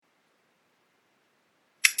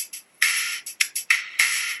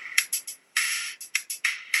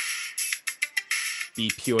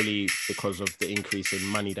be purely because of the increase in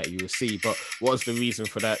money that you receive. But what was the reason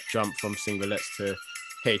for that jump from singlets to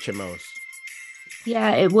HMOs?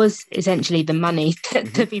 Yeah, it was essentially the money,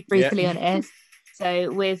 to be Yeah. brutally honest.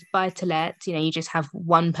 So with buy to let, you just have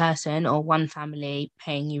one person or one family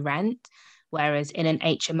paying you rent, whereas in an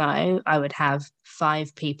HMO, I would have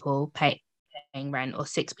five people paying rent or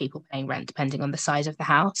six people paying rent, depending on the size of the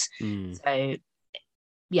house. Mm. So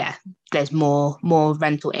yeah, there's more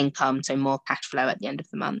rental income, so more cash flow at the end of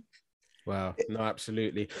the month. Wow, no,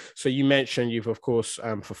 absolutely. So you mentioned you've, of course,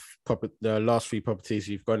 the last three properties,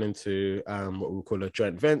 you've gone into what we call a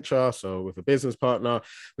joint venture, so with a business partner,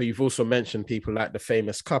 but you've also mentioned people like the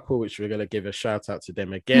famous couple, which we're going to give a shout out to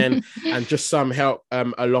them again, and just some help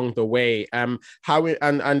along the way.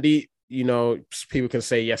 People can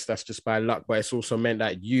say, yes, that's just by luck, but it's also meant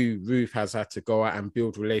that Ruth, has had to go out and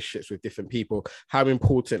build relationships with different people. How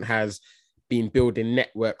important has been building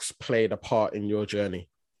networks played a part in your journey?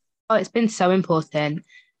 Oh, it's been so important.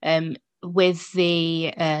 With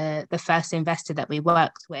the first investor that we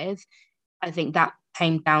worked with, I think that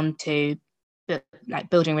came down to like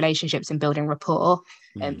building relationships and building rapport.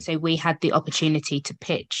 So we had the opportunity to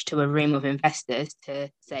pitch to a room of investors to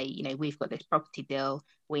say, we've got this property deal,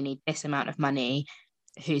 we need this amount of money,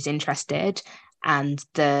 who's interested? And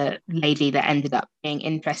the lady that ended up being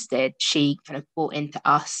interested, she kind of bought into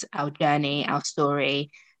us, our journey, our story.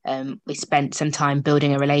 We spent some time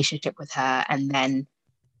building a relationship with her, and then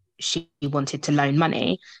she wanted to loan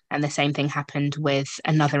money. And the same thing happened with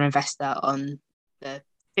another investor on the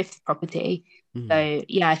fifth property. So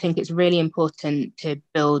yeah, I think it's really important to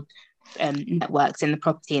build networks in the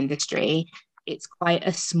property industry. It's quite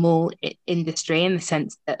a small industry in the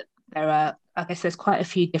sense that I guess there's quite a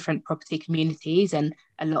few different property communities, and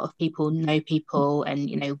a lot of people know people, and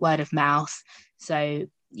word of mouth. So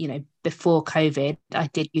before COVID, I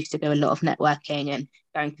did used to do a lot of networking and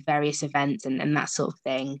going to various events and that sort of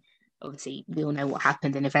thing. Obviously, we all know what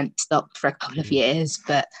happened, and events stopped for a couple of years,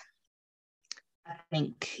 but I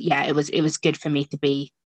think, yeah, it was good for me to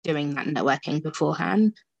be doing that networking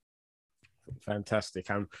beforehand. Fantastic.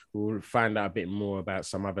 And we'll find out a bit more about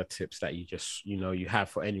some other tips that you have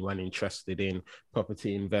for anyone interested in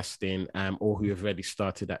property investing, or who have already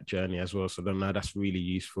started that journey as well. So now that's really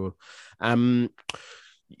useful.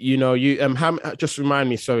 Just remind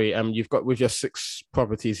me, sorry, you've got, with your 6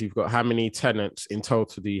 properties, you've got how many tenants in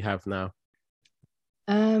total do you have now?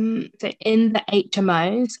 So in the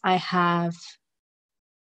HMOs, I have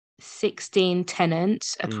 16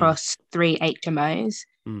 tenants across 3 HMOs.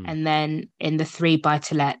 And then in the 3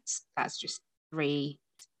 buy-to-lets, that's just 3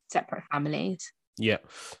 separate families. Yeah.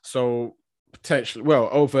 So potentially, well,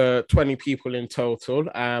 over 20 people in total.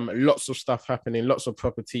 Lots of stuff happening, lots of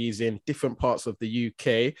properties in different parts of the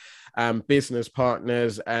UK. Business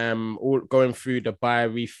partners, all going through the buy,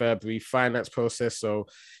 refurb, refinance process. So,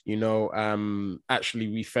 actually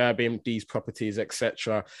refurbing these properties,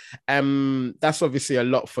 etc. That's obviously a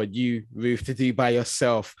lot for you, Ruth, to do by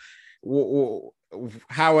yourself.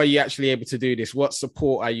 How are you actually able to do this? What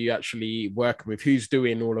support are you actually working with? Who's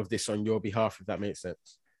doing all of this on your behalf, if that makes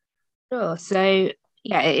sense? Sure. So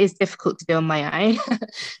yeah, it is difficult to do on my own.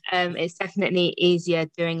 It's definitely easier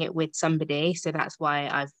doing it with somebody. So that's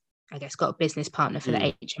why I guess, got a business partner for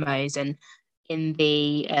the HMOs. And in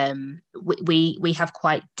the we have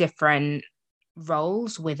quite different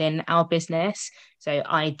roles within our business. So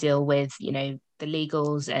I deal with, the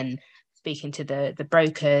legals and speaking to the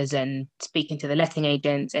brokers and speaking to the letting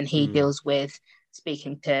agents, and he deals with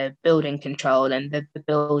speaking to building control and the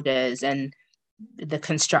builders and the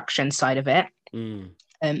construction side of it.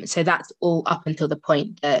 So that's all up until the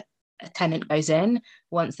point that a tenant goes in.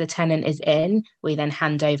 Once the tenant is in, we then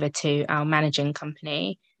hand over to our managing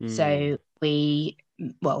company. So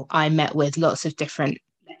I met with lots of different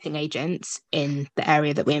letting agents in the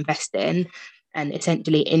area that we invest in, and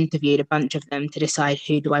essentially interviewed a bunch of them to decide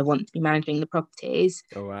who do I want to be managing the properties.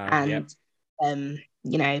 Oh, wow. And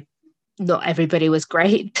not everybody was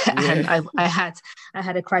great. And I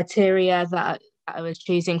had a criteria that I was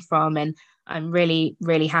choosing from, and I'm really,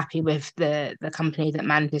 really happy with the company that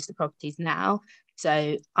manages the properties now.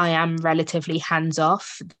 So I am relatively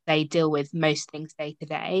hands-off. They deal with most things day to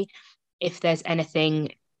day. If there's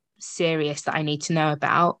anything serious that I need to know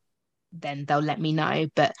about, then they'll let me know.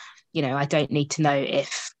 But, I don't need to know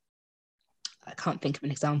if, I can't think of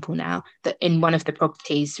an example now, that in one of the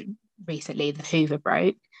properties recently, the Hoover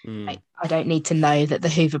broke. Like, I don't need to know that the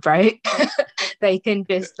Hoover broke. They can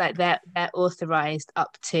just, like, they're authorized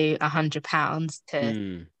up to £100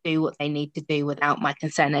 to do what they need to do without my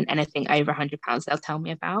consent, and anything over £100 they'll tell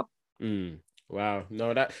me about. Wow,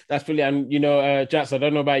 no, that's brilliant. And Jats, I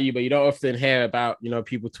don't know about you, but you don't often hear about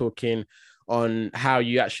people talking on how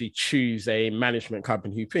you actually choose a management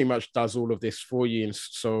company who pretty much does all of this for you. And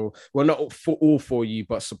so, well, not for all for you,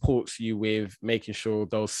 but supports you with making sure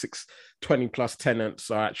those 20 plus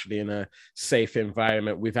tenants are actually in a safe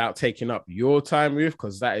environment without taking up your time with,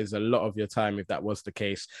 because that is a lot of your time if that was the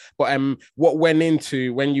case. But what went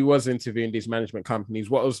into when you was interviewing these management companies?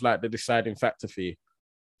 What was like the deciding factor for you?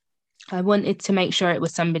 I wanted to make sure it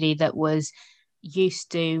was somebody that was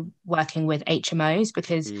used to working with HMOs,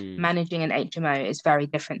 because managing an HMO is very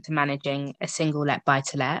different to managing a single let buy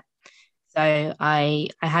to let. So I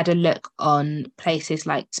had a look on places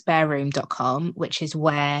like spareroom.com, which is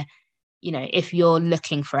where, if you're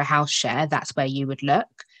looking for a house share, that's where you would look.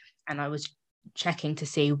 And I was checking to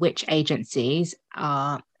see which agencies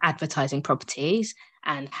are advertising properties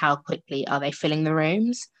and how quickly are they filling the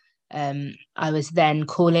rooms. I was then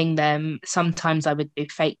calling them. Sometimes I would do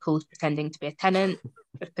fake calls pretending to be a tenant,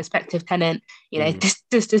 a prospective tenant,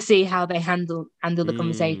 just to see how they handle the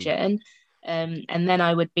conversation. And then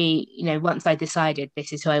I would be, once I decided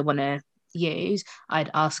this is who I want to use, I'd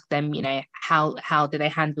ask them, how do they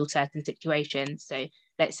handle certain situations? So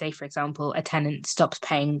let's say, for example, a tenant stops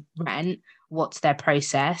paying rent. What's their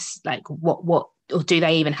process? Like what or do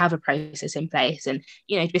they even have a process in place? And,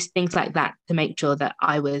 just things like that to make sure that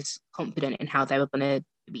I was confident in how they were going to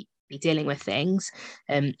be dealing with things.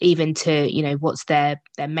 Even to, what's their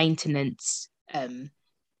maintenance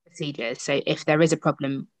procedures. So if there is a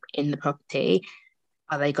problem in the property,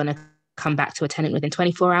 are they going to come back to a tenant within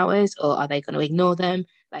 24 hours, or are they going to ignore them?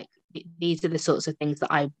 Like, these are the sorts of things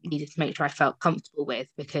that I needed to make sure I felt comfortable with,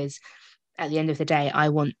 because at the end of the day, I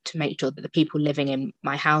want to make sure that the people living in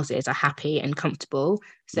my houses are happy and comfortable,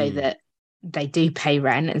 so that they do pay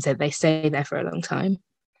rent and so they stay there for a long time.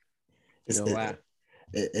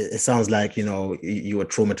 It sounds like you were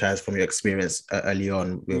traumatized from your experience early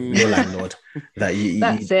on with your landlord.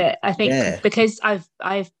 That's it. I think because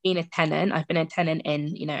I've been a tenant. I've been a tenant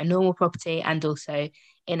in a normal property and also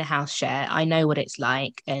in a house share. I know what it's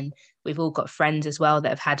like, and we've all got friends as well that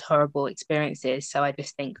have had horrible experiences. So I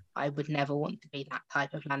just think I would never want to be that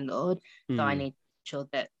type of landlord. So I need to make sure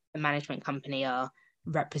that the management company are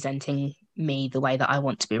representing me the way that I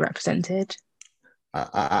want to be represented.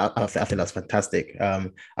 I think that's fantastic.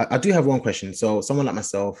 I do have one question. So someone like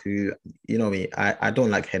myself who, me, I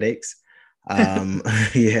don't like headaches.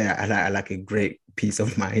 Yeah, I like a great peace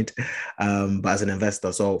of mind. But as an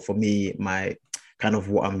investor, so for me, my kind of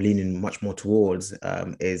what I'm leaning much more towards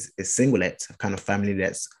is single lets, kind of family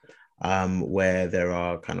lets, where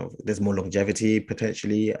there's more longevity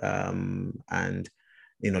potentially, and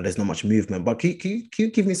there's not much movement. But can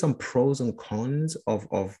you give me some pros and cons of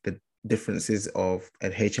the differences of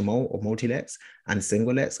an HMO or multi-lets and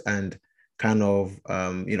single lets, and kind of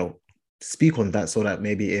speak on that, so that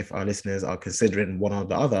maybe if our listeners are considering one or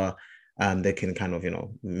the other, they can kind of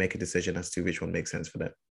make a decision as to which one makes sense for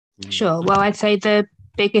them. Sure. Well, I'd say the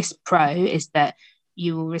biggest pro is that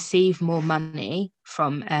you will receive more money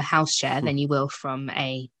from a house share than you will from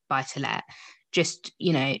a buy-to-let. Just,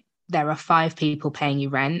 there are 5 people paying you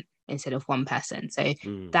rent instead of 1 person. So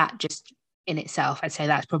that just in itself, I'd say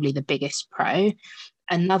that's probably the biggest pro.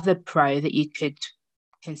 Another pro that you could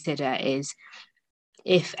consider is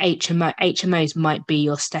if HMOs might be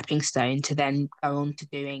your stepping stone to then go on to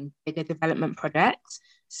doing bigger development projects.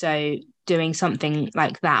 So doing something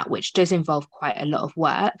like that, which does involve quite a lot of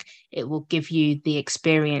work, it will give you the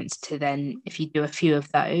experience to then, if you do a few of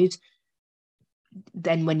those,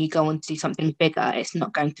 then when you go on to do something bigger, it's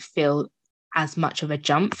not going to feel as much of a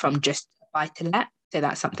jump from just buy to let. So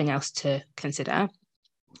that's something else to consider.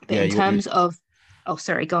 But in terms of,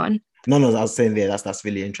 sorry, go on. No, I was saying that's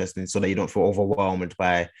really interesting, so that you don't feel overwhelmed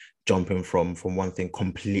by jumping from one thing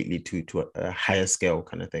completely to a higher scale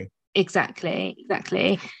kind of thing. Exactly.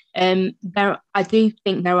 I do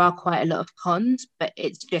think there are quite a lot of cons, but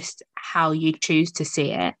it's just how you choose to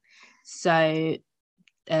see it. So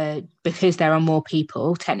because there are more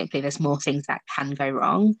people, technically there's more things that can go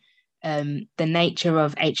wrong. The nature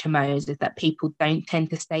of HMOs is that people don't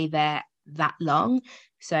tend to stay there that long.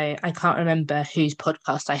 So I can't remember whose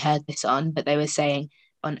podcast I heard this on, but they were saying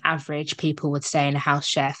on average people would stay in a house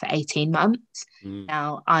share for 18 months.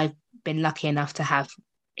 Now, I've been lucky enough to have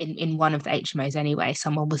in one of the HMOs anyway,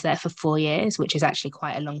 someone was there for 4 years, which is actually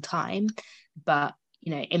quite a long time. But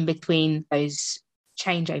in between those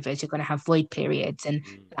changeovers, you're going to have void periods, and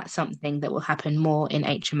that's something that will happen more in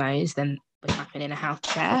HMOs than would happen in a house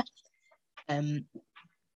share.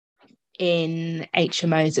 In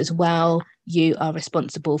HMOs as well, you are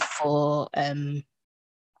responsible for paying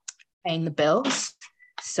the bills.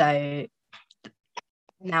 So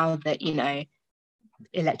now that, you know,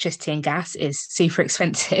 electricity and gas is super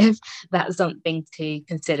expensive, that's something to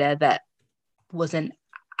consider that wasn't,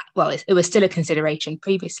 well, it was still a consideration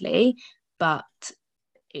previously, but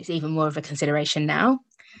it's even more of a consideration now.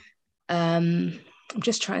 I'm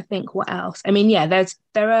just trying to think what else. I mean, yeah,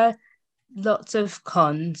 there are lots of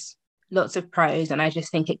cons, lots of pros, and I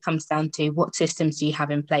just think it comes down to what systems do you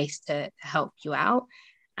have in place to help you out,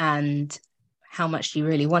 and how much do you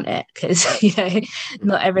really want it? Because, you know,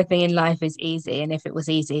 not everything in life is easy, and if it was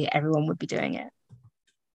easy, everyone would be doing it.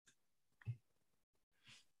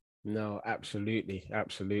 No, absolutely,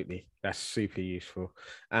 absolutely. That's super useful.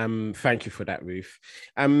 Thank you for that, Ruth.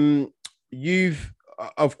 You've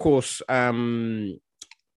of course gone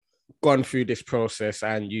through this process,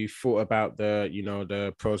 and you thought about the, you know,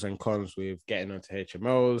 the pros and cons with getting onto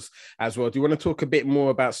HMOs as well. Do you want to talk a bit more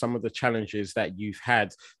about some of the challenges that you've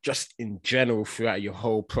had just in general throughout your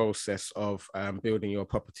whole process of building your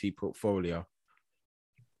property portfolio?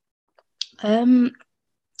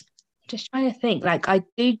 Just trying to think. Like, I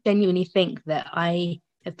do genuinely think that I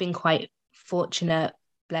have been quite fortunate,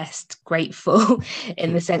 blessed, grateful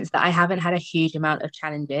in the sense that I haven't had a huge amount of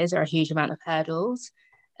challenges or a huge amount of hurdles.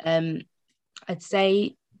 I'd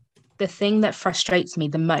say the thing that frustrates me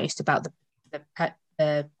the most about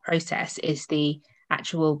the process is the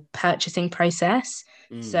actual purchasing process.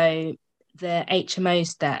 So the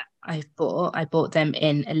HMOs that I bought them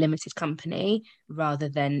in a limited company rather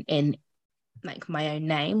than in like my own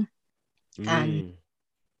name. And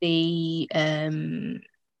the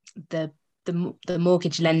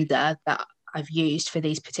mortgage lender that I've used for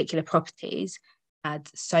these particular properties had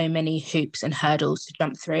so many hoops and hurdles to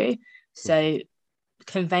jump through. So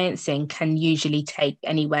conveyancing can usually take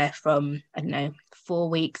anywhere from, I don't know, 4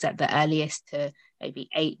 weeks at the earliest to maybe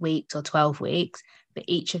 8 weeks or 12 weeks. But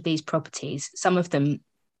each of these properties, some of them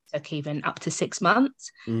took even up to 6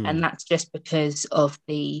 months. And that's just because of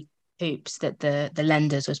the hoops that the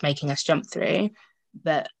lenders was making us jump through.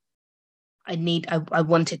 But I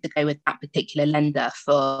wanted to go with that particular lender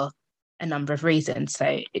for a number of reasons.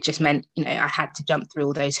 So it just meant, you know, I had to jump through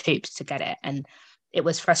all those hoops to get it. And it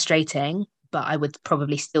was frustrating, but I would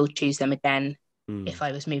probably still choose them again if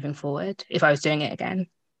I was moving forward, if I was doing it again.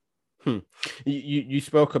 You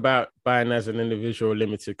spoke about buying as an individual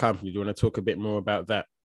limited company. Do you want to talk a bit more about that?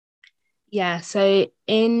 Yeah. So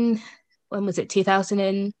when was it,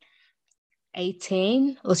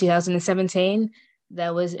 2018 or 2017?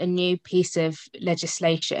 There was a new piece of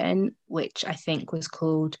legislation, which I think was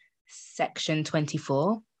called Section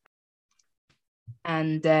 24.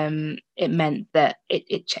 And it meant that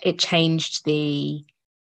it changed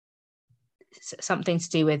something to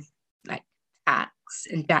do with like tax.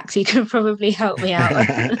 And Jax, you can probably help me out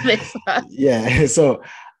on this one. Yeah. So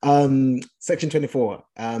Section 24,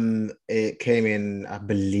 it came in, I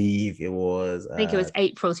believe it was I think it was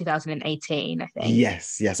April 2018, I think.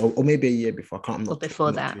 Yes, or maybe a year before. I'm not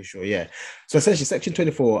too sure. Yeah. So essentially Section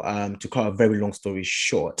 24, to cut a very long story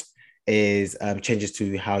short, is changes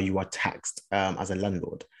to how you are taxed as a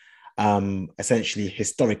landlord. Essentially,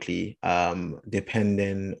 historically,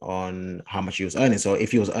 depending on how much he was earning. So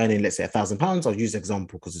if he was earning, let's say £1,000, I'll use the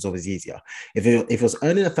example because it's always easier. If it was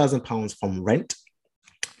earning £1,000 from rent,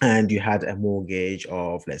 and you had a mortgage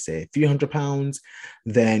of, let's say, £300,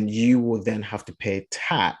 then you will then have to pay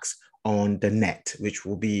tax on the net, which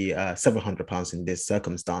will be £700 in this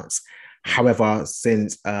circumstance. However,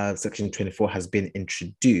 since Section 24 has been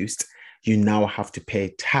introduced, you now have to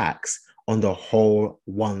pay tax on the whole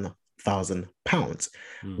 £1,000,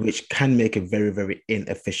 which can make it very, very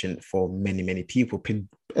inefficient for many, many people,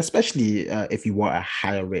 especially if you are a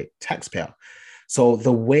higher rate taxpayer. So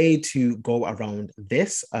the way to go around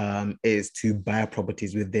this is to buy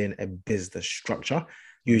properties within a business structure.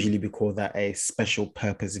 Usually we call that a special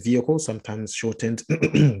purpose vehicle, sometimes shortened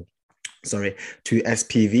to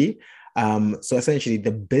SPV. So essentially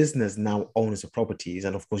the business now owns the properties,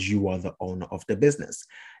 and of course you are the owner of the business.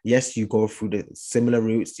 Yes, you go through the similar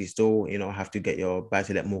routes, you still, have to get your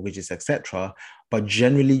buy-to-let mortgages, etc. But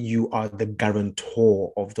generally you are the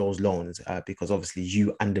guarantor of those loans, because obviously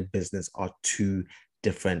you and the business are two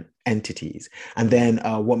different entities. And then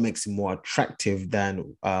what makes it more attractive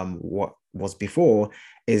than what was before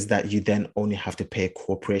is that you then only have to pay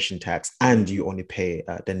corporation tax, and you only pay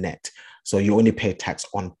the net. So you only pay tax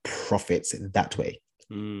on profits that way.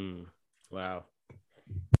 Wow.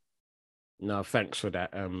 No, thanks for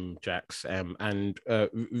that, Jax. And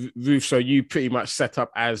Ruth, so you pretty much set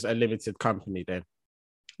up as a limited company then?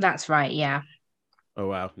 That's right, yeah. Oh,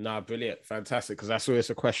 wow. No, brilliant. Fantastic. Because that's always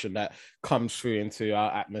a question that comes through into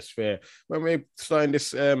our atmosphere. When we're starting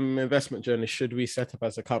this investment journey, should we set up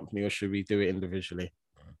as a company or should we do it individually?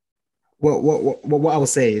 Well, what I would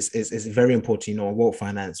say is very important. You know, in Wealth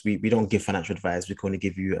Finance, we don't give financial advice. We can only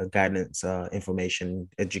give you a guidance, information,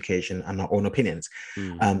 education, and our own opinions.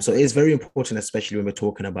 So it's very important, especially when we're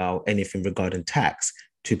talking about anything regarding tax,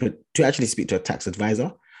 to actually speak to a tax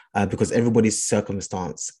advisor, because everybody's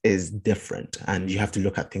circumstance is different, and you have to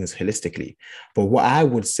look at things holistically. But what I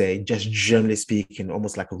would say, just generally speaking,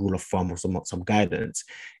 almost like a rule of thumb or some guidance,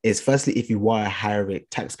 is firstly, if you are a higher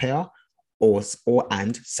rate taxpayer,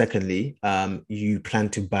 and secondly, you plan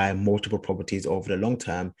to buy multiple properties over the long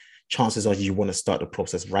term, chances are you want to start the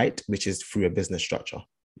process right, which is through a business structure.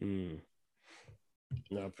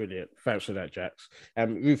 No, brilliant. Thanks for that, Jax.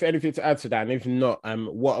 With anything to add to that, and if not,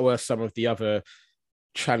 what were some of the other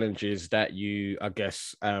challenges that you, I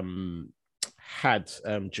guess, had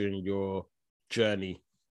during your journey?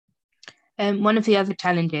 One of the other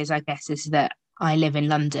challenges, I guess, is that I live in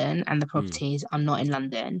London and the properties are not in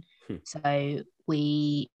London. So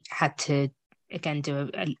we had to, again, do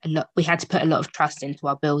a lot. We had to put a lot of trust into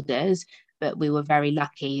our builders, but we were very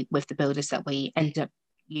lucky with the builders that we ended up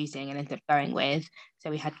using and ended up going with. So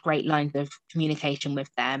we had great lines of communication with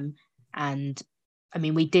them. And I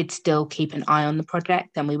mean, we did still keep an eye on the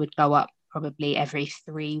project, and we would go up probably every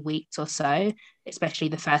 3 weeks or so, especially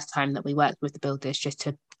the first time that we worked with the builders, just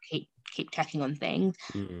to keep checking on things.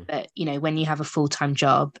 But you know, when you have a full-time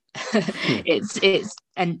job, it's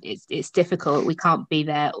difficult. We can't be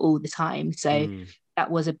there all the time, so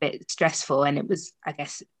that was a bit stressful. And it was, I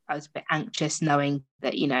guess, I was a bit anxious knowing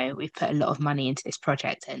that, you know, we've put a lot of money into this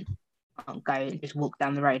project and I can't go and just walk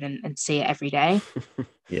down the road and see it every day.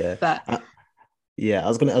 But I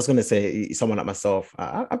was gonna say, someone like myself,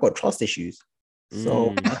 I've got trust issues.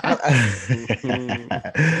 So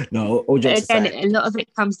no, all jokes again, aside, a lot of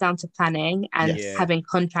it comes down to planning and having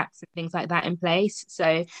contracts and things like that in place.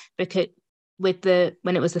 So because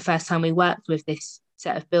when it was the first time we worked with this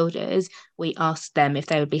set of builders, we asked them if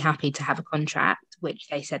they would be happy to have a contract, which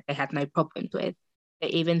they said they had no problems with. But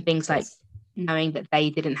even things like knowing that they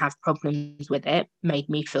didn't have problems with it made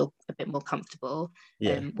me feel a bit more comfortable.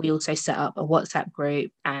 We also set up a WhatsApp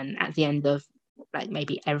group, and at the end of like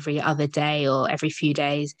maybe every other day or every few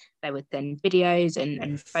days, they would send videos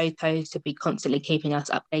and photos to be constantly keeping us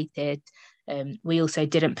updated. We also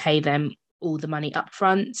didn't pay them all the money up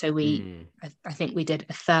front. So I think we did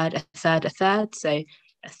a third. So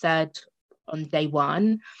a third on day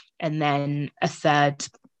one, and then a third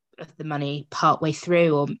of the money partway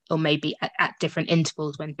through, or maybe at different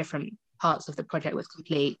intervals when different parts of the project was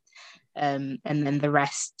complete. And then the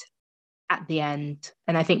rest at the end.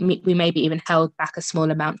 And I think we maybe even held back a small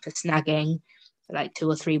amount for snagging for like 2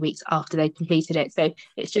 or 3 weeks after they completed it. So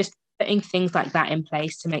it's just putting things like that in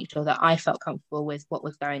place to make sure that I felt comfortable with what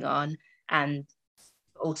was going on, and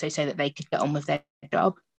also so that they could get on with their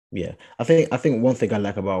job. Yeah, I think one thing I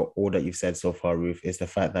like about all that you've said so far, Ruth, is the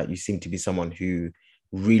fact that you seem to be someone who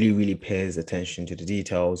really, really pays attention to the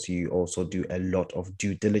details. You also do a lot of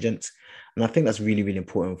due diligence. And I think that's really, really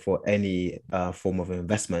important for any form of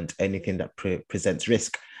investment, anything that presents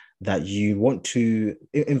risk, that you want to.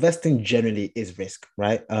 Investing generally is risk,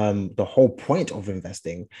 right? The whole point of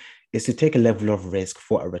investing is to take a level of risk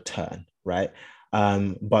for a return, right?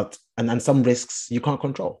 But some risks you can't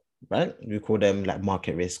control, right? We call them like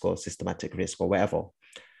market risk or systematic risk or whatever.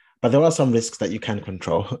 But there are some risks that you can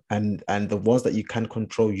control, and the ones that you can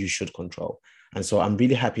control, you should control. And so I'm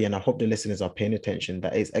really happy, and I hope the listeners are paying attention,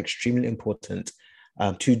 that it's extremely important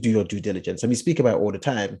to do your due diligence. And we speak about it all the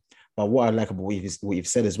time, but what I like about what you've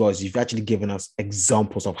said as well is you've actually given us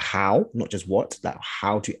examples of how, not just what, like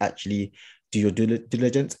how to actually do your due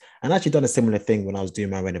diligence. And I actually done a similar thing when I was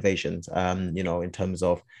doing my renovations, in terms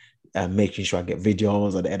of making sure I get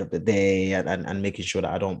videos at the end of the day, and making sure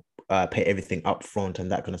that I don't pay everything up front and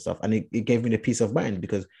that kind of stuff. And it gave me the peace of mind,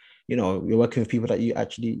 because you're working with people that you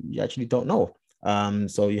actually don't know.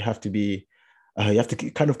 So you have to be you have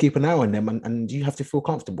to kind of keep an eye on them, and you have to feel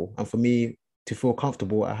comfortable. And for me to feel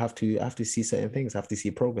comfortable, I have to see certain things, I have to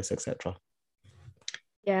see progress, etc.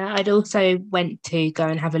 Yeah, I'd also went to go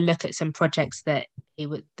and have a look at some projects that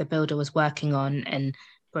the builder was working on, and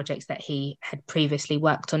projects that he had previously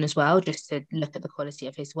worked on as well, just to look at the quality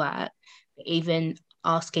of his work. But even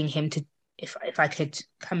asking him to, if I could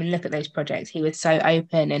come and look at those projects, he was so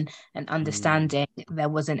open and understanding. There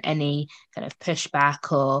wasn't any kind of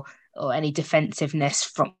pushback or any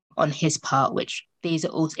defensiveness on his part, which these are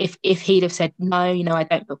all, if he'd have said, no, I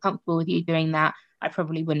don't feel comfortable with you doing that, I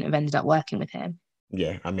probably wouldn't have ended up working with him.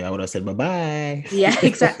 Yeah, I mean, I would have said bye-bye. Yeah,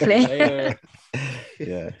 exactly.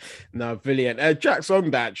 Yeah. No, brilliant. Jax, on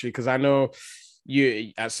that, actually, because I know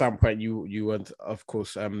you at some point you would, of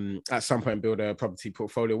course, at some point build a property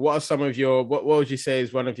portfolio. What are some of your, what would you say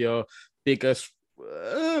is one of your biggest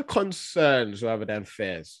concerns rather than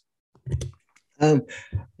fears? One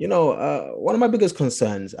of my biggest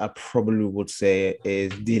concerns, I probably would say,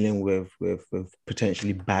 is dealing with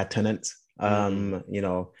potentially bad tenants.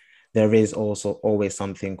 There is also always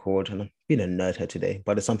something called, and I'm being a nerd here today,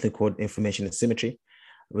 but there's something called information asymmetry,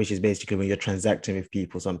 which is basically when you're transacting with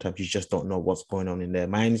people, sometimes you just don't know what's going on in their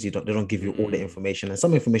minds. They don't give you all the information, and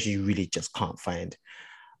some information you really just can't find.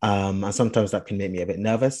 And sometimes that can make me a bit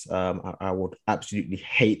nervous. I would absolutely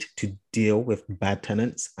hate to deal with bad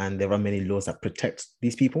tenants, and there are many laws that protect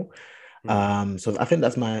these people. So I think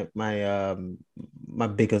that's my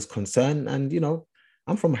biggest concern. And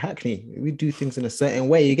I'm from Hackney. We do things in a certain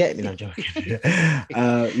way. You get me? No, I'm joking.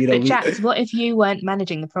 But Jax, what if you weren't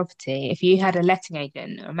managing the property? If you had a letting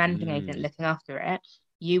agent or a managing agent looking after it,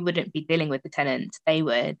 you wouldn't be dealing with the tenants. They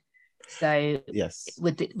would. So yes,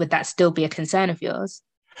 would that still be a concern of yours?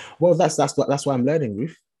 Well, that's why I'm learning,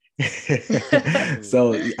 Ruth.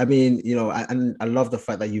 So I mean, I love the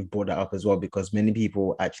fact that you've brought that up as well, because many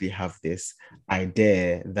people actually have this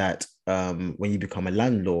idea that when you become a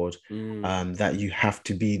landlord, that you have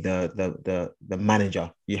to be the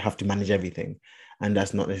manager, you have to manage everything, and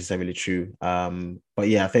that's not necessarily true. But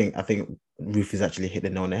yeah, I think Ruth has actually hit the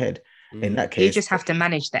nail on the head. In that case, you just have to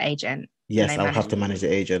manage the agent. Yes, I'll have to manage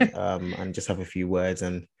the agent, and just have a few words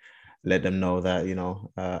and let them know that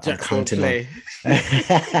I'm counting on.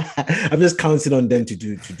 I'm just counting on them to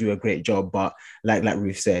do a great job. But like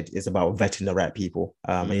Ruth said, it's about vetting the right people,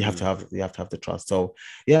 and you have to have the trust. So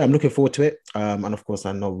yeah, I'm looking forward to it. And of course,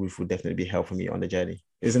 I know Ruth will definitely be helping me on the journey.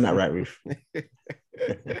 Isn't that right, Ruth?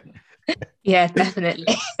 Yeah,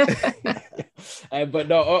 definitely. But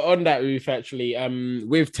no, on that, Ruth, actually,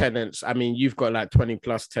 with tenants, I mean, you've got like 20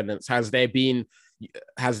 plus tenants. Has there been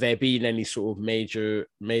any sort of major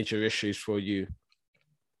issues for you?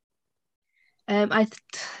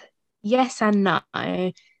 Yes and no.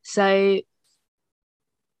 So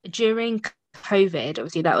during COVID,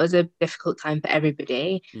 obviously that was a difficult time for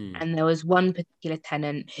everybody, and there was one particular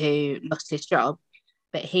tenant who lost his job,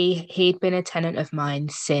 but he'd been a tenant of mine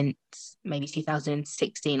since maybe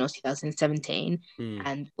 2016 or 2017,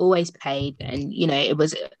 and always paid, and it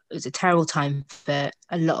was a terrible time for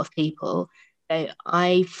a lot of people. So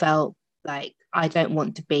I felt like I don't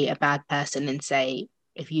want to be a bad person and say,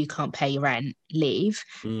 if you can't pay your rent, leave.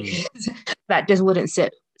 Because that just wouldn't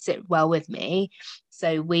sit well with me.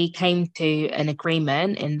 So we came to an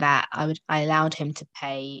agreement in that I allowed him to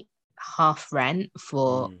pay half rent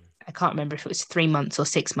for, I can't remember if it was 3 months or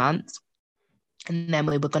 6 months. And then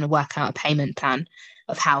we were going to work out a payment plan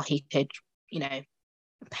of how he could,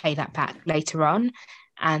 pay that back later on.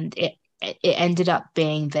 And it ended up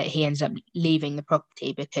being that he ended up leaving the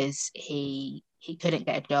property because he couldn't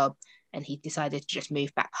get a job, and he decided to just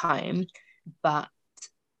move back home. But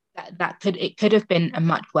it could have been a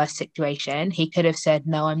much worse situation. He could have said,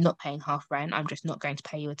 no, I'm not paying half rent, I'm just not going to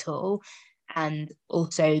pay you at all. And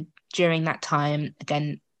also during that time,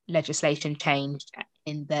 again, legislation changed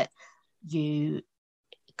in that you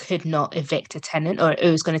could not evict a tenant, or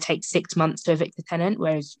it was going to take 6 months to evict a tenant,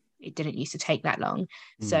 whereas it didn't used to take that long.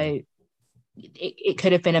 So it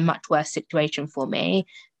could have been a much worse situation for me.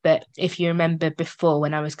 But if you remember before,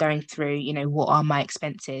 when I was going through, what are my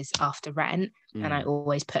expenses after rent, and I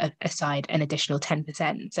always put aside an additional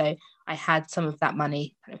 10%. So I had some of that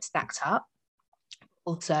money kind of stacked up.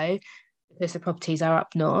 Also, because the properties are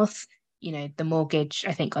up north, the mortgage,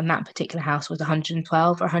 I think, on that particular house was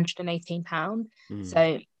 112 or 118 pounds.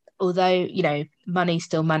 So although, money's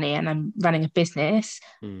still money and I'm running a business,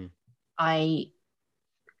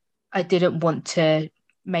 I didn't want to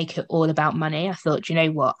make it all about money. I thought, you know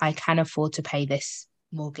what, I can afford to pay this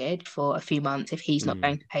mortgage for a few months if he's not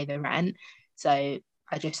going to pay the rent. So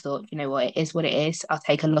I just thought, you know what, it is what it is. I'll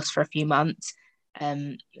take a loss for a few months.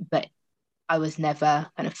 But I was never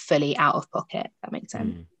kind of fully out of pocket, if that makes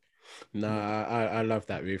sense. No, I love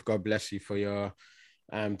that, Ruth. God bless you for your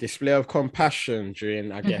display of compassion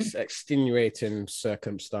during, I guess, extenuating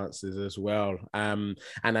circumstances as well. And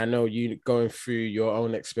I know you going through your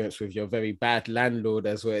own experience with your very bad landlord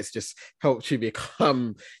as well. It's just helped you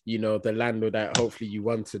become, the landlord that hopefully you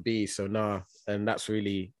want to be. So and that's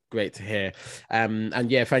really great to hear.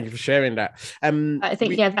 And yeah, thank you for sharing that. I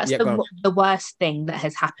think that's the worst thing that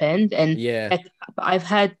has happened. And I've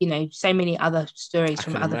heard, so many other stories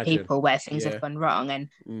from other people where things have gone wrong, and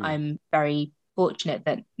I'm very fortunate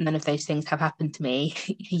that none of those things have happened to me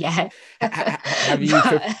yet.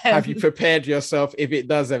 Have you prepared yourself if it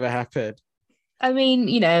does ever happen? I mean,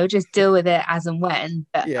 just deal with it as and when,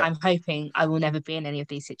 but I'm hoping I will never be in any of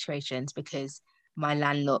these situations, because my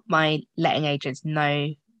letting agents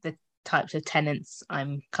know types of tenants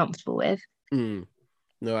I'm comfortable with. Mm.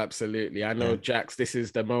 No, absolutely. I know, Jax, this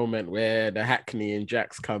is the moment where the Hackney in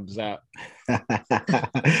Jax comes out. I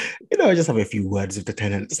just have a few words with the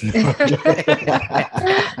tenants. We'll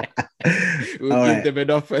give them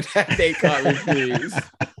an offer that they can't refuse.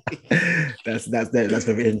 That's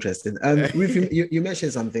very interesting. Ruth, you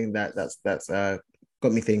mentioned something that's got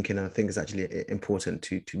me thinking, and I think it's actually important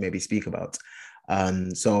to maybe speak about.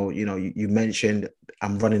 So you mentioned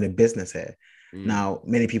I'm running a business here. Now,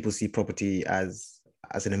 many people see property as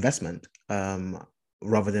an investment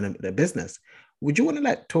rather than a business. Would you want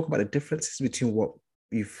to talk about the differences between what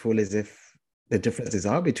you feel as if the differences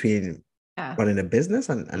are between running a business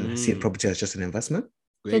and seeing property as just an investment?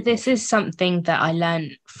 So this is something that I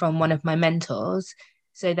learned from one of my mentors.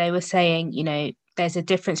 So they were saying, there's a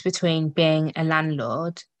difference between being a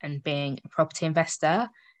landlord and being a property investor.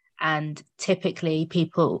 And typically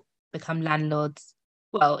people become landlords.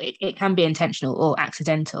 Well, it can be intentional or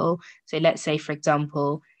accidental. So let's say, for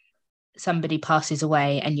example, somebody passes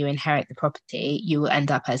away and you inherit the property, you will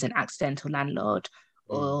end up as an accidental landlord.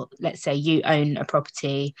 Or let's say you own a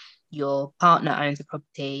property, your partner owns a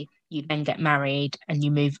property, you then get married and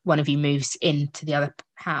one of you moves into the other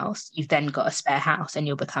house, you've then got a spare house and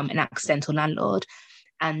you'll become an accidental landlord.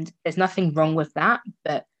 And there's nothing wrong with that,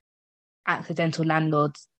 but accidental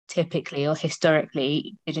landlords typically or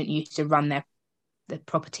historically didn't used to run the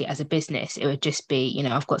property as a business. It would just be,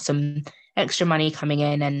 I've got some extra money coming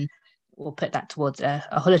in and we'll put that towards a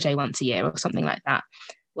holiday once a year or something like that.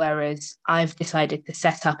 Whereas I've decided to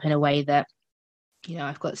set up in a way that,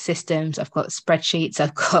 I've got systems, I've got spreadsheets,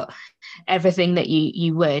 I've got everything that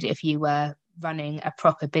you would if you were running a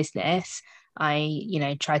proper business.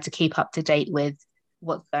 I, try to keep up to date with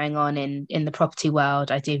what's going on in the property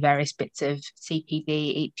world. I do various bits of CPD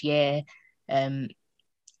each year, and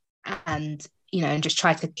and just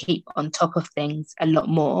try to keep on top of things a lot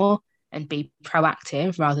more and be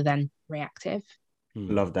proactive rather than reactive.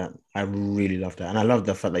 Love that. I really love that. And I love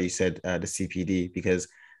the fact that you said the CPD, because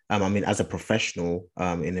as a professional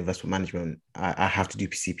in investment management, I have to do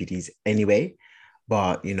CPDs anyway.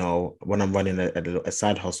 But, when I'm running a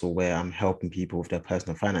side hustle where I'm helping people with their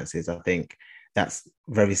personal finances, I think that's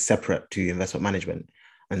very separate to investment management.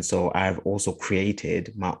 And so I've also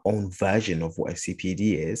created my own version of what a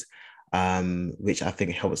CPD is, which I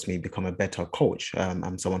think helps me become a better coach.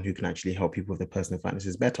 I'm someone who can actually help people with their personal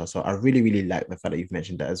finances better. So I really, really like the fact that you've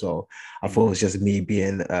mentioned that as well. I thought it was just me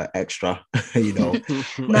being extra, No,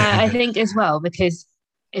 I think as well, because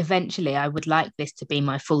eventually I would like this to be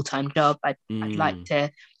my full-time job. I'd like to,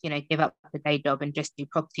 give up the day job and just do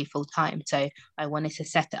property full-time. So I wanted to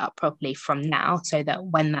set it up properly from now so that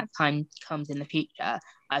when that time comes in the future,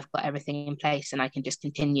 I've got everything in place and I can just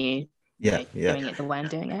continue doing it the way I'm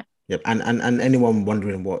doing it. Yep. And anyone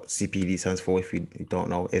wondering what CPD stands for, if you don't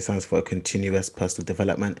know, it stands for continuous personal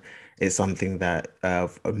development. It's something that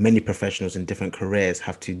many professionals in different careers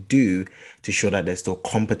have to do to show that they're still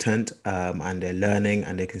competent and they're learning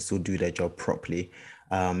and they can still do their job properly.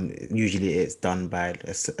 Usually it's done by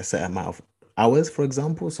a certain amount of hours, for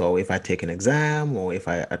example. So if I take an exam or if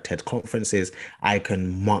I attend conferences, I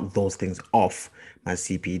can mark those things off my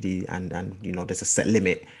CPD, and there's a set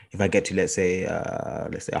limit. If I get to let's say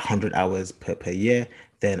 100 hours per year,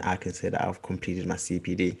 then I can say that I've completed my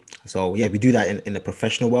CPD. So yeah, we do that in the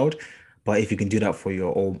professional world. But if you can do that for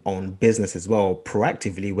your own business as well,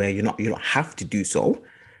 proactively, where you don't have to do so,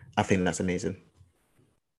 I think that's amazing.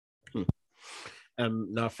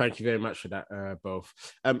 No, thank you very much for that, both.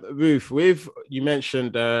 Ruth, you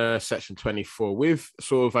mentioned Section 24, with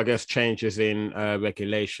sort of, I guess, changes in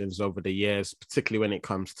regulations over the years, particularly when it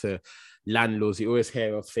comes to landlords. You always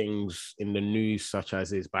hear of things in the news, such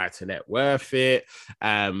as, is buy-to-let worth it?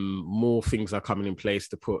 More things are coming in place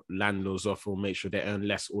to put landlords off or make sure they earn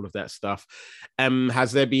less, all of that stuff.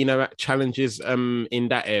 Has there been challenges in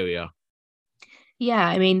that area? Yeah,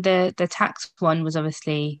 I mean, the tax one was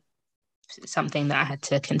obviously something that I had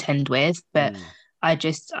to contend with, but I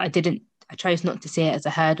chose not to see it as a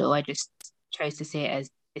hurdle. I just chose to see it as,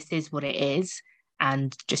 this is what it is,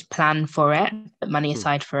 and just plan for it, put money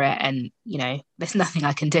aside for it, and there's nothing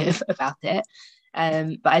I can do about it.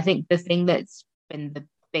 But I think the thing that's been the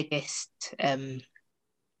biggest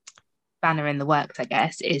banner in the works, I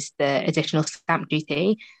guess, is the additional stamp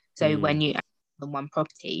duty. So when you own one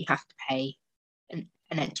property, you have to pay an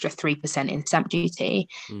extra 3% in stamp duty.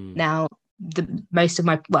 Now,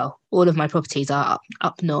 all of my properties are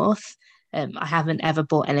up north. I haven't ever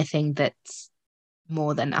bought anything that's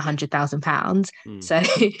more than £100,000. So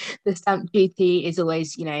the stamp duty is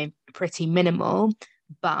always, pretty minimal.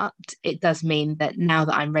 But it does mean that now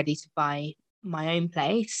that I'm ready to buy my own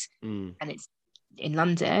place Mm. and it's in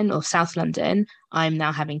London or South London, I'm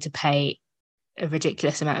now having to pay a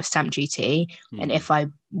ridiculous amount of stamp duty. And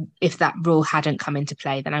if that rule hadn't come into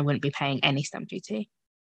play, then I wouldn't be paying any stamp duty.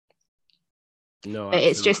 No, but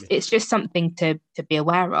absolutely. it's just something to be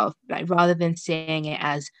aware of, like rather than seeing it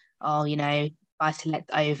as, oh, you know, buy to let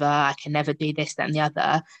over, I can never do this, that and the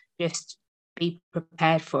other. Just be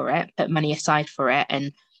prepared for it, put money aside for it,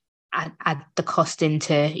 and add the cost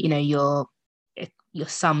into, you know, your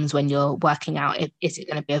sums when you're working out is it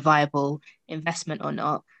going to be a viable investment or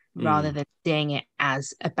not, rather than seeing it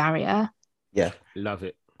as a barrier. Yeah, love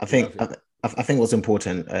it. I think what's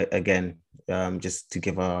important, again, just to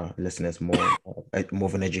give our listeners more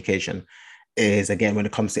of an education, is again, when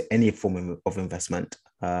it comes to any form of investment,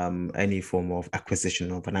 any form of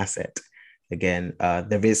acquisition of an asset, again,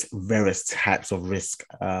 there is various types of risk,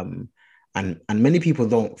 and many people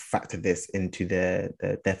don't factor this into their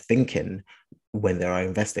thinking when they are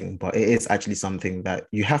investing, but it is actually something that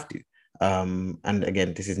you have to. And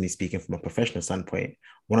again, this is me speaking from a professional standpoint.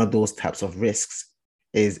 One of those types of risks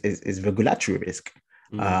is regulatory risk.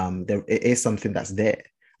 There it is something that's there,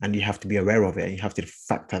 and you have to be aware of it, and you have to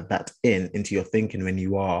factor that into your thinking when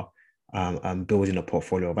you are building a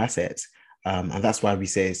portfolio of assets. And that's why we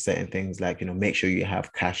say certain things like, you know, make sure you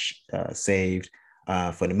have cash saved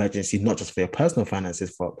for an emergency, not just for your personal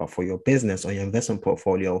finances, but for your business or your investment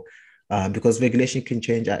portfolio, because regulation can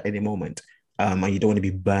change at any moment, and you don't want to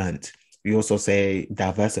be burnt. We also say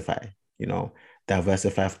diversify, you know,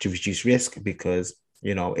 diversify to reduce risk, because,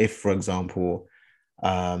 you know, if, for example,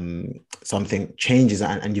 something changes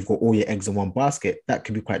and you've got all your eggs in one basket, that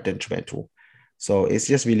could be quite detrimental. So it's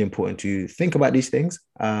just really important to think about these things.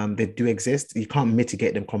 They do exist. You can't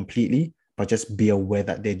mitigate them completely, but just be aware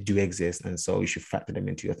that they do exist. And so you should factor them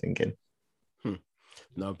into your thinking.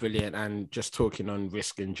 No, brilliant. And just talking on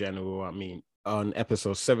risk in general, I mean, on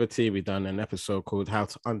episode 70, we've done an episode called How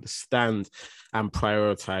to Understand and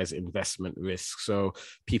Prioritize Investment Risk. So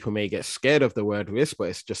people may get scared of the word risk, but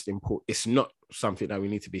it's just important. It's not something that we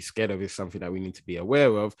need to be scared of. It's something that we need to be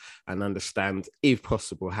aware of and understand, if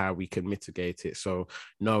possible, how we can mitigate it. So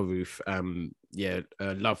no, Ruth,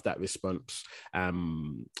 love that response.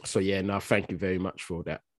 So yeah, no, thank you very much for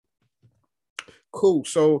that. Cool.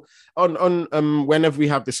 So on whenever we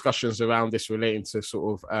have discussions around this relating to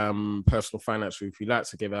sort of personal finance, we like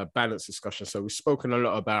to give a balanced discussion. So we've spoken a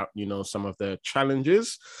lot about, you know, some of the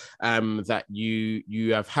challenges that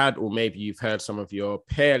you have had, or maybe you've heard some of your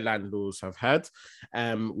peer landlords have had.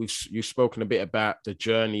 You've spoken a bit about the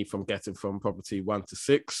journey from getting from property 1 to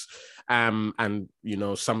 6, and you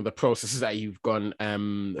know, some of the processes that you've gone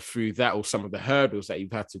through that, or some of the hurdles that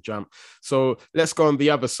you've had to jump. So let's go on the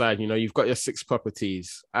other side. You know, you've got your 6 properties.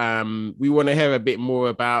 We want to hear a bit more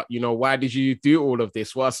about, you know, why did you do all of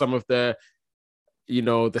this? What are some of the, you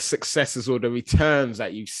know, the successes or the returns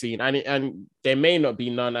that you've seen? And there may not be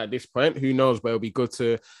none at this point. Who knows? But it'll be good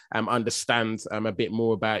to understand a bit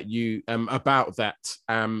more about you, about that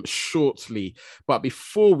shortly. But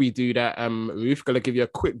before we do that, Ruth, going to give you a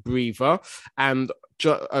quick breather, and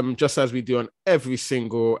just as we do on every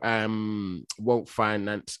single Won't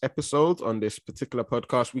Finance episode on this particular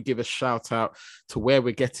podcast, we give a shout out to where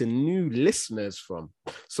we're getting new listeners from.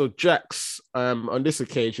 So Jax, on this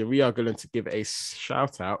occasion, we are going to give a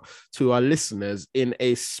shout out to our listeners in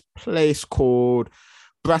a place called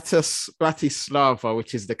Bratislava,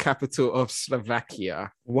 which is the capital of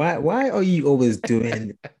Slovakia. Why are you always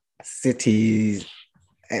doing cities?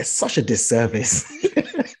 It's such a disservice.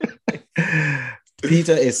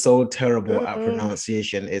 Peter is so terrible at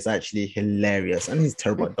pronunciation. It's actually hilarious. And he's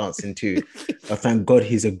terrible at dancing too. But thank God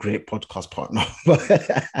he's a great podcast partner.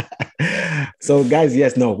 So guys,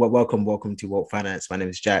 welcome to Won't Finance. My name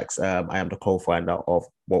is Jax. I am the co-founder of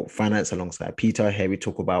Won't Finance alongside Peter. Here we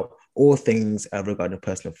talk about all things regarding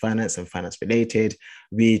personal finance and finance related.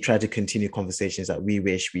 We try to continue conversations that we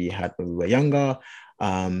wish we had when we were younger.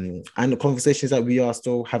 And the conversations that we are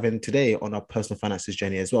still having today on our personal finances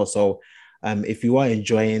journey as well. So if you are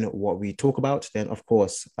enjoying what we talk about, then of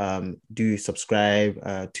course, do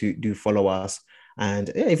subscribe, do follow us. And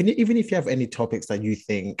even if you have any topics that you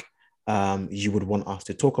think you would want us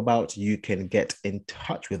to talk about, you can get in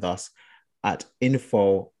touch with us at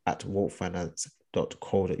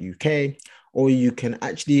info@woltfinance.co.uk, or you can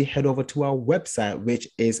actually head over to our website, which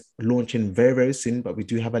is launching very, very soon. But we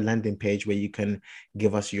do have a landing page where you can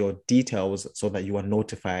give us your details so that you are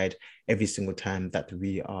notified every single time that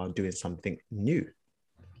we are doing something new.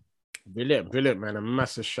 Brilliant, man. A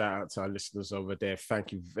massive shout out to our listeners over there.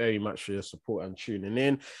 Thank you very much for your support and tuning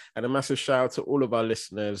in. And a massive shout out to all of our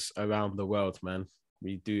listeners around the world, man.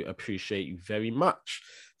 We do appreciate you very much.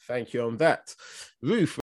 Thank you on that.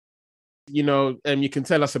 Ruth, you can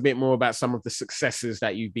tell us a bit more about some of the successes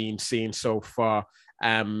that you've been seeing so far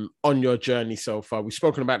on your journey so far. We've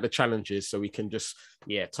spoken about the challenges, so we can just,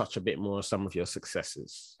 touch a bit more on some of your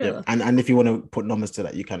successes. Sure. Yeah. And if you want to put numbers to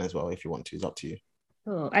that, you can as well, if you want to. It's up to you.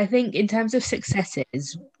 Cool. I think in terms of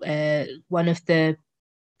successes, one of the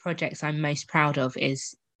projects I'm most proud of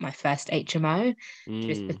is my first HMO,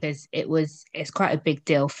 just because it's quite a big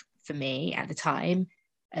deal for me at the time,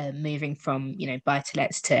 moving from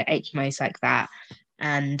buy-to-lets to HMOs like that,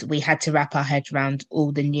 and we had to wrap our heads around all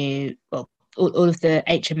of the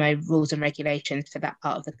HMO rules and regulations for that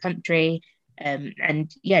part of the country,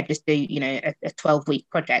 and just do a 12-week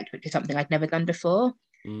project, which is something I'd never done before.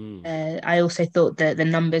 I also thought that the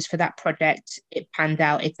numbers for that project, it panned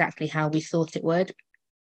out exactly how we thought it would.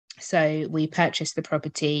 So we purchased the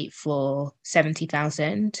property for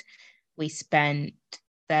 70,000. We spent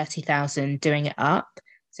 30,000 doing it up.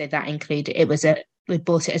 So that included, we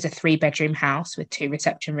bought it as a 3-bedroom house with 2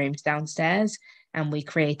 reception rooms downstairs, and we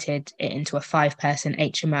created it into a 5-person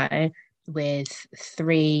HMO with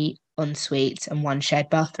 3 en-suites and 1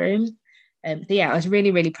 shared bathroom. I was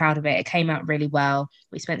really, really proud of it. It came out really well.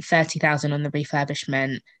 We spent 30,000 on the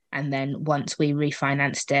refurbishment, and then once we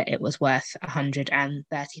refinanced it, it was worth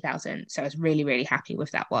 130,000. So I was really, really happy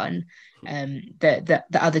with that one. The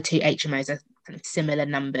other 2 HMOs are kind of similar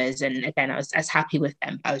numbers, and again, I was as happy with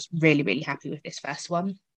them. I was really, really happy with this first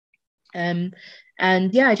one. I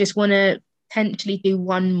just want to potentially do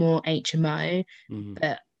one more HMO,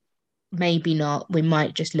 but maybe not. We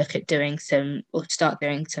might just look at start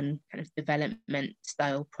doing some kind of development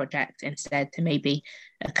style project instead, to maybe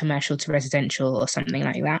a commercial to residential or something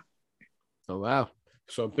like that. Oh, wow.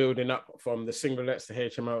 So building up from the single lets to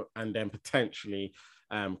HMO and then potentially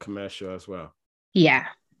commercial as well. Yeah.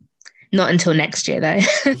 Not until next year, though.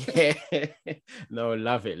 Yeah. No,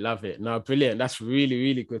 love it. No, brilliant. That's really,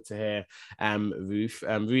 really good to hear, Ruth.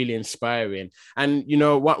 Really inspiring. And,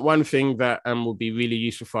 one thing that will be really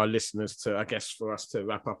useful for our listeners to, I guess, for us to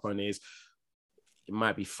wrap up on is, it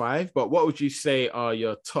might be 5, but what would you say are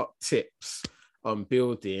your top tips on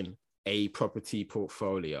building a property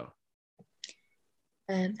portfolio?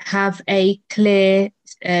 Have a clear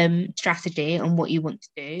strategy on what you want to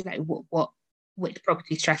do, like which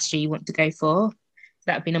property strategy you want to go for.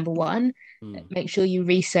 That would be number 1. Make sure you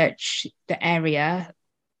research the area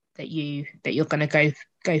that you're going to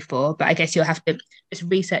go for, but I guess you'll have to just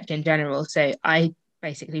research in general. So I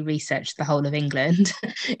basically researched the whole of England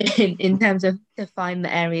in terms of to find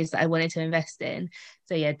the areas that I wanted to invest in.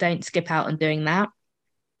 So don't skip out on doing that.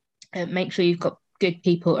 Make sure you've got good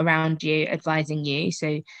people around you advising you.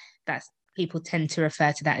 So people tend to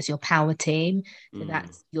refer to that as your power team. So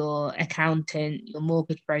that's your accountant, your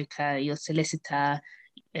mortgage broker, your solicitor,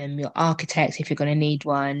 your architect if you're going to need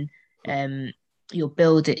one, your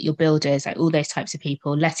builders, like all those types of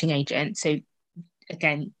people, letting agents. So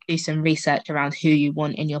again, do some research around who you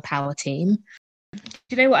want in your power team. Do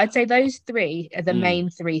you know what? I'd say those 3 are the main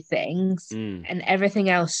 3 things, and everything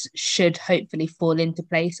else should hopefully fall into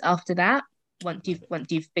place after that. Once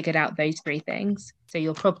you've figured out those 3 things. So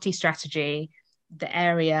your property strategy, the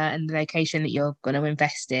area and the location that you're going to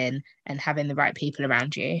invest in, and having the right people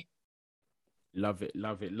around you. Love it.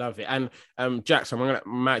 And Jackson,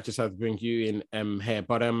 might just have to bring you in here,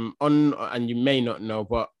 but and you may not know,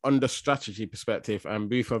 but on the strategy perspective,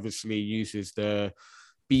 Ruth obviously uses the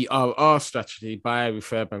BRR strategy, buy,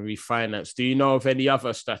 refurb, and refinance. Do you know of any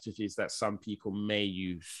other strategies that some people may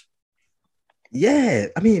use? Yeah,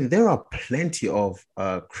 I mean, there are plenty of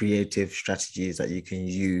creative strategies that you can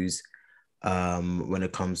use when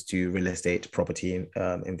it comes to real estate property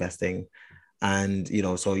investing. And,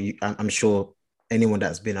 I'm sure anyone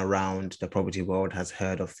that's been around the property world has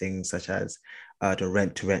heard of things such as the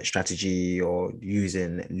rent-to-rent strategy, or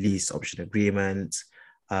using lease option agreements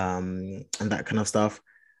and that kind of stuff.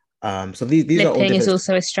 So these are all Flipping is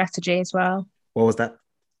also a strategy as well. What was that?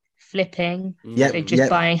 Flipping. Yeah. So just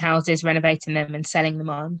buying houses, renovating them, and selling them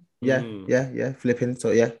on. Yeah. Flipping.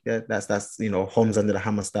 So that's homes under the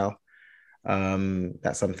hammer style.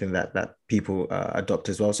 That's something that people adopt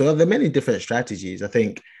as well. So there are many different strategies. I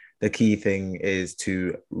think the key thing is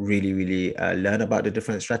to really, really learn about the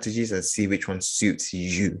different strategies and see which one suits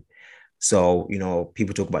you. So,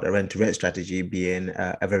 people talk about the rent-to-rent strategy being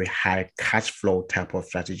a very high cash flow type of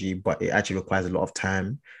strategy, but it actually requires a lot of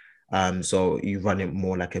time. So you run it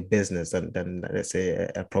more like a business than let's say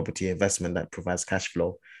a property investment that provides cash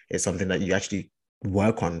flow. It's something that you actually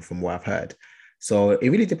work on, from what I've heard. So it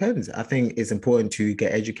really depends. I think it's important to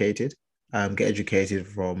get educated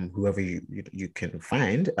from whoever you can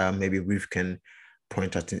find. Maybe Ruth can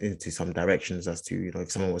point us into some directions as to,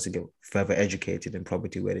 if someone wants to get further educated in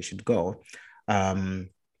property, where they should go.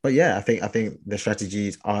 But yeah, I think the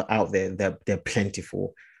strategies are out there. They're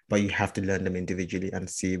plentiful, but you have to learn them individually and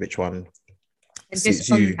see which one And suits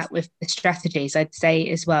just on you. that with the strategies, I'd say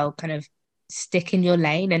as well, kind of stick in your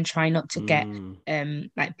lane and try not to get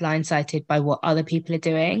like blindsided by what other people are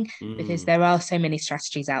doing, because there are so many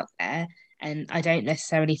strategies out there. And I don't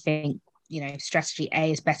necessarily think, strategy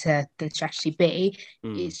A is better than strategy B.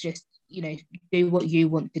 It's just, do what you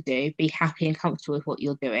want to do, be happy and comfortable with what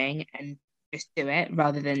you're doing, and just do it,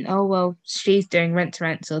 rather than, oh, well, she's doing rent to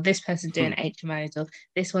rents, or this person's doing HMOs, or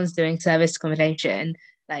this one's doing service accommodation.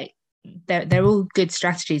 Like, they're all good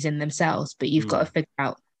strategies in themselves, but you've got to figure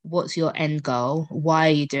out what's your end goal. Why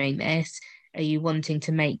are you doing this? Are you wanting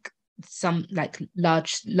to make some like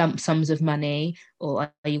large lump sums of money,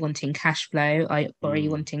 or are you wanting cash flow, or are you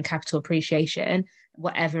wanting capital appreciation?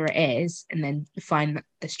 Whatever it is, and then find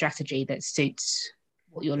the strategy that suits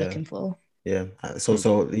what you're looking for. Yeah. So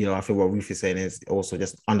I feel what Ruth is saying is also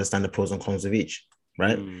just understand the pros and cons of each,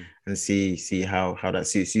 right? And see how that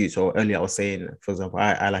suits you. So earlier I was saying, for example,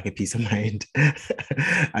 I like a peace of mind.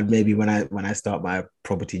 And maybe when I start my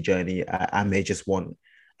property journey, I may just want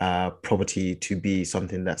property to be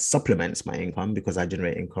something that supplements my income, because I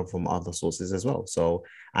generate income from other sources as well. So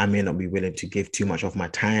I may not be willing to give too much of my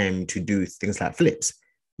time to do things like flips.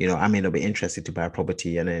 I may not be interested to buy a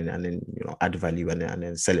property and then add value and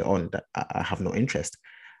then sell it on. That I have no interest.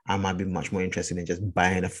 I might be much more interested in just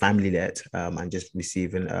buying a family let and just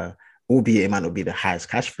receiving albeit it might not be the highest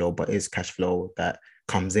cash flow, but it's cash flow that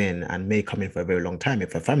comes in and may come in for a very long time.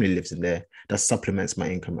 If a family lives in there, that supplements my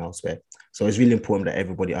income elsewhere. So it's really important that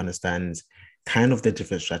everybody understands kind of the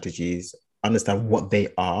different strategies, understand what they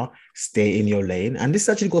are, stay in your lane. And this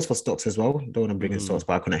actually goes for stocks as well. Don't want to bring in stocks,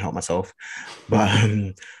 but I couldn't help myself. But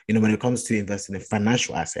when it comes to investing in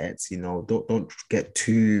financial assets, don't get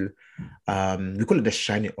too we call it the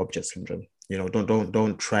shiny object syndrome.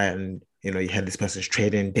 Don't try and you had this person's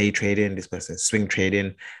trading, day trading, this person's swing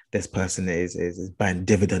trading, this person is buying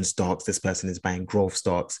dividend stocks, this person is buying growth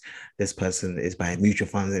stocks, this person is buying mutual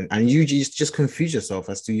funds, and you just confuse yourself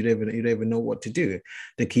as to you don't even know what to do.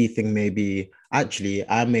 The key thing may be, actually,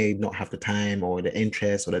 I may not have the time or the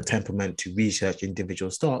interest or the temperament to research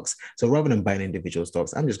individual stocks. So rather than buying individual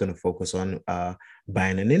stocks, I'm just going to focus on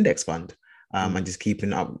buying an index fund. And just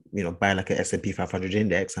keeping up, buy like a S&P 500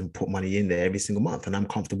 index and put money in there every single month, and I'm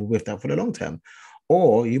comfortable with that for the long term.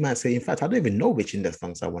 Or you might say, in fact, I don't even know which index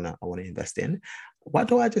funds I want to invest in. Why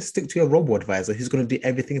don't I just stick to a robo-advisor who's going to do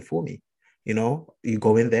everything for me? You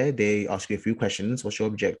go in there, they ask you a few questions. What's your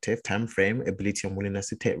objective, time frame, ability and willingness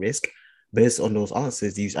to take risk? Based on those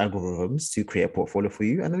answers, use algorithms to create a portfolio for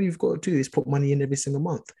you. And all you've got to do is put money in every single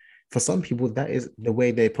month. For some people, that is the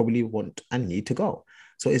way they probably want and need to go.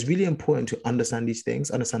 So it's really important to understand these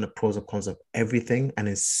things, understand the pros and cons of everything, and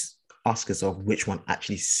then ask yourself which one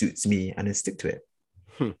actually suits me, and then stick to it.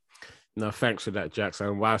 No, thanks for that,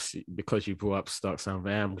 Jackson. Whilst, because you brought up stocks,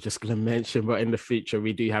 I'm just going to mention, but in the future,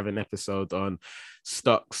 we do have an episode on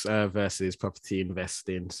stocks versus property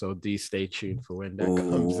investing. So do stay tuned for when that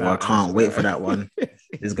comes out. I can't wait for that one.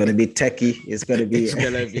 It's going to be techie. It's going to be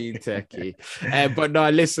techie. But no,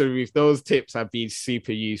 listen, Ruth, those tips have been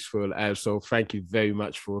super useful. So thank you very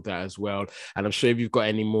much for that as well. And I'm sure if you've got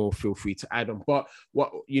any more, feel free to add on. But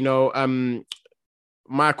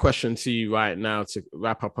my question to you right now to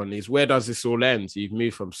wrap up on these, where does this all end? You've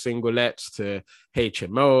moved from single lets to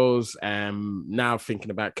HMOs, now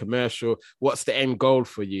thinking about commercial. What's the end goal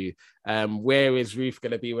for you? Where is Ruth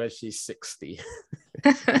going to be when she's 60?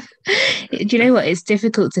 Do you know what? It's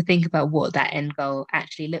difficult to think about what that end goal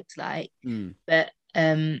actually looks like. But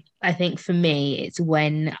I think for me, it's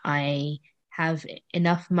when I have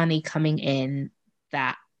enough money coming in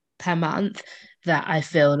that per month that I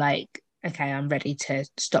feel like, okay, I'm ready to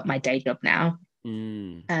stop my day job now.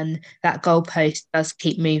 And that goalpost does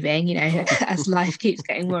keep moving, as life keeps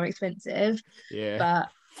getting more expensive. Yeah. But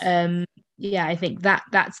I think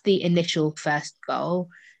that's the initial first goal.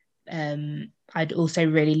 I'd also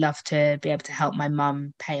really love to be able to help my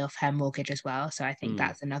mum pay off her mortgage as well. So I think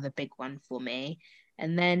that's another big one for me.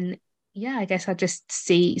 And then, I guess I'll just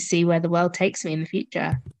see where the world takes me in the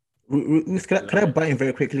future. Ruth, can I butt in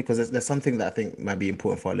very quickly, because there's something that I think might be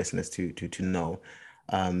important for our listeners to know.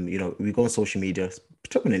 We go on social media,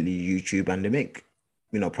 particularly YouTube, and they make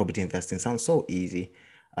property investing sound so easy.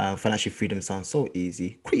 Financial freedom sounds so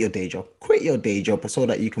easy. Quit your day job so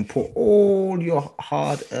that you can put all your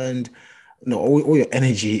hard-earned, all your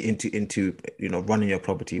energy into running your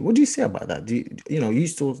property. What do you say about that? You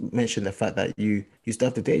still mentioned the fact that you still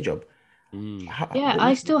have the day job.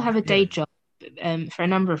 I still have a day job. for a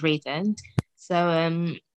number of reasons.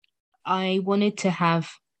 So I wanted to have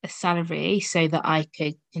a salary so that I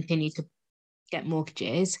could continue to get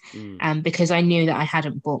mortgages. Because I knew that I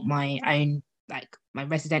hadn't bought my own, like my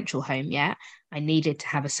residential home yet, I needed to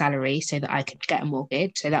have a salary so that I could get a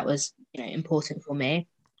mortgage. So that was, important for me.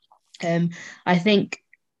 I think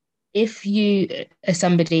if you are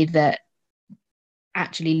somebody that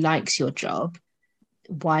actually likes your job,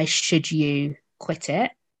 why should you quit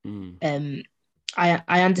it? I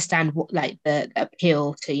understand what, like, the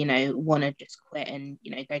appeal to want to just quit and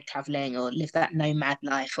go traveling or live that nomad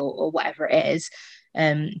life or whatever it is,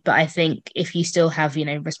 but I think if you still have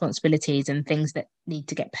responsibilities and things that need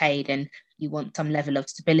to get paid and you want some level of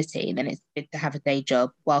stability, then it's good to have a day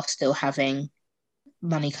job while still having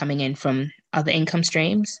money coming in from other income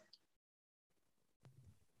streams.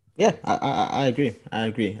 Yeah, I agree. I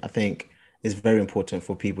agree. I think it's very important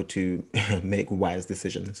for people to make wise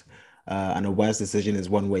decisions. And a wise decision is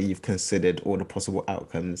one where you've considered all the possible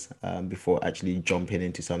outcomes before actually jumping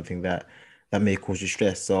into something that may cause you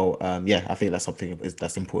stress. So yeah, I think that's something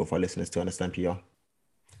that's important for our listeners to understand, PR.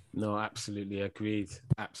 No, absolutely agreed.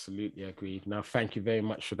 Absolutely agreed. Now, thank you very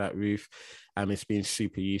much for that, Ruth. It's been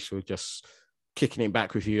super useful just kicking it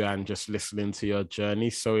back with you and just listening to your journey.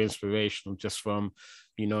 So inspirational, just from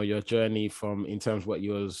your journey from in terms of what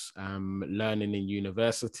you was learning in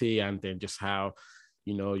university, and then just how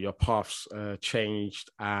your paths changed,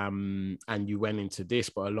 and you went into this,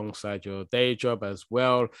 but alongside your day job as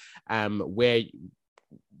well, where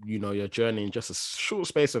your journey in just a short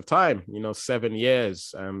space of time, 7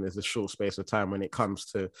 years is a short space of time when it comes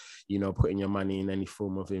to putting your money in any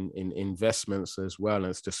form of in investments as well. And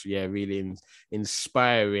it's just really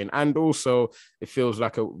inspiring, and also it feels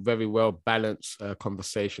like a very well balanced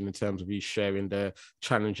conversation in terms of you sharing the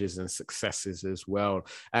challenges and successes as well.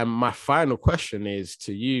 And my final question is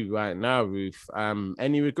to you right now, Ruth.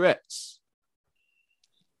 Any regrets?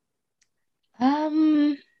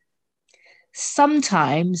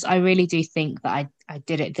 Sometimes I really do think that I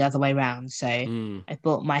did it the other way around. So I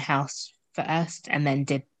bought my house first and then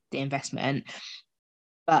did the investment.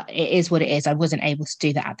 But it is what it is. I wasn't able to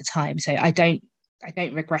do that at the time. So I don't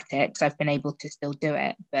regret it because I've been able to still do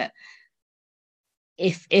it. But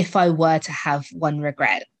if I were to have one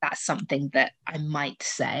regret, that's something that I might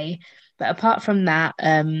say. But apart from that,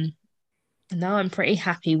 no, I'm pretty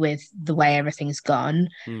happy with the way everything's gone.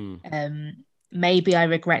 Maybe I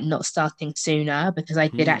regret not starting sooner, because I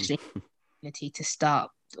did actually have the opportunity to start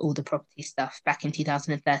all the property stuff back in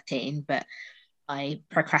 2013, but I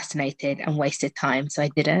procrastinated and wasted time, so I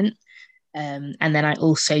didn't. And then I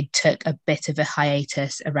also took a bit of a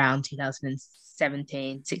hiatus around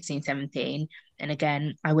 2017, 16, 17. And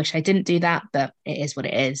again, I wish I didn't do that, but it is what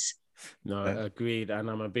it is. No, agreed. And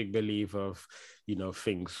I'm a big believer of,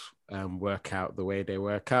 things work out the way they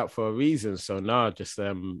work out for a reason. So no, just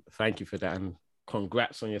thank you for that. And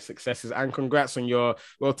congrats on your successes, and congrats on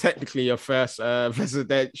technically your first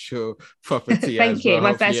residential property. Thank you.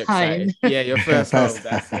 My first home. Yeah, your first home.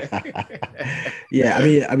 That's it.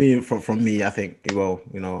 Yeah, I mean, from me, I think,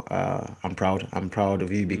 I'm proud. I'm proud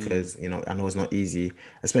of you because, I know it's not easy,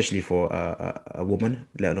 especially for a woman,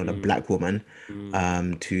 let alone a Black woman,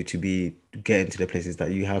 to be getting to the places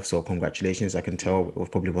that you have. So congratulations. I can tell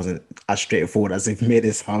it probably wasn't as straightforward as they've made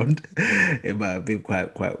it sound. It might have been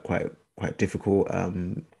quite difficult,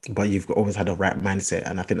 but you've always had the right mindset,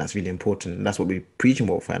 and I think that's really important. And that's what we preach in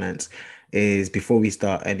Wealth Finance, is before we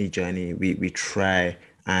start any journey, we try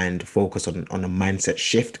and focus on a mindset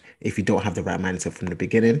shift. If you don't have the right mindset from the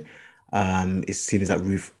beginning, it seems that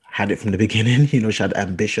Ruth had it from the beginning. She had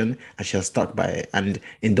ambition and she has stuck by it, and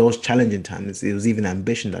in those challenging times it was even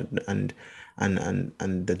ambition and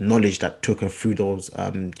the knowledge that took her through those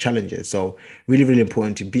challenges. So really, really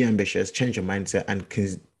important to be ambitious, change your mindset, and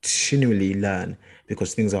continually learn,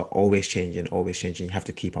 because things are always changing. You have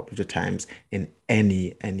to keep up with the times in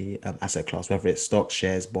any asset class, whether it's stocks,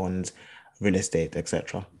 shares, bonds, real estate,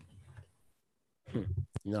 etc.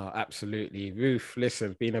 No, absolutely. Ruth, listen,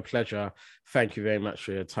 it's been a pleasure. Thank you very much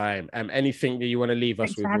for your time. Anything that you want to leave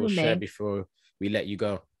us with or share before we let you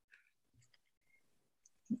go?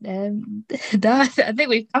 No, I think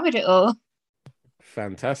we've covered it all.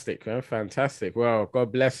 Fantastic, man. Fantastic. Well,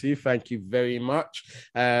 God bless you. Thank you very much.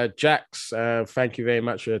 Jax, thank you very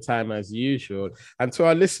much for your time as usual. And to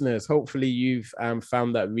our listeners, hopefully you've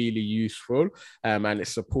found that really useful, and it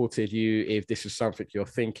supported you if this is something you're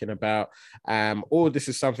thinking about, or this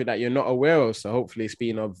is something that you're not aware of. So hopefully it's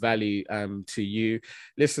been of value to you.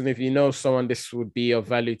 Listen, if you know someone this would be of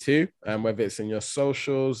value to, whether it's in your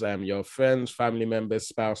socials, your friends, family members,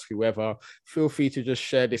 spouse, whoever, feel free to just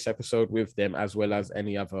share this episode with them, as well as as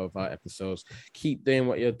any other of our episodes. Keep doing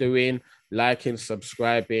what you're doing, liking,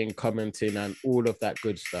 subscribing, commenting, and all of that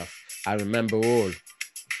good stuff. And remember all,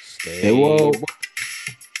 stay woke.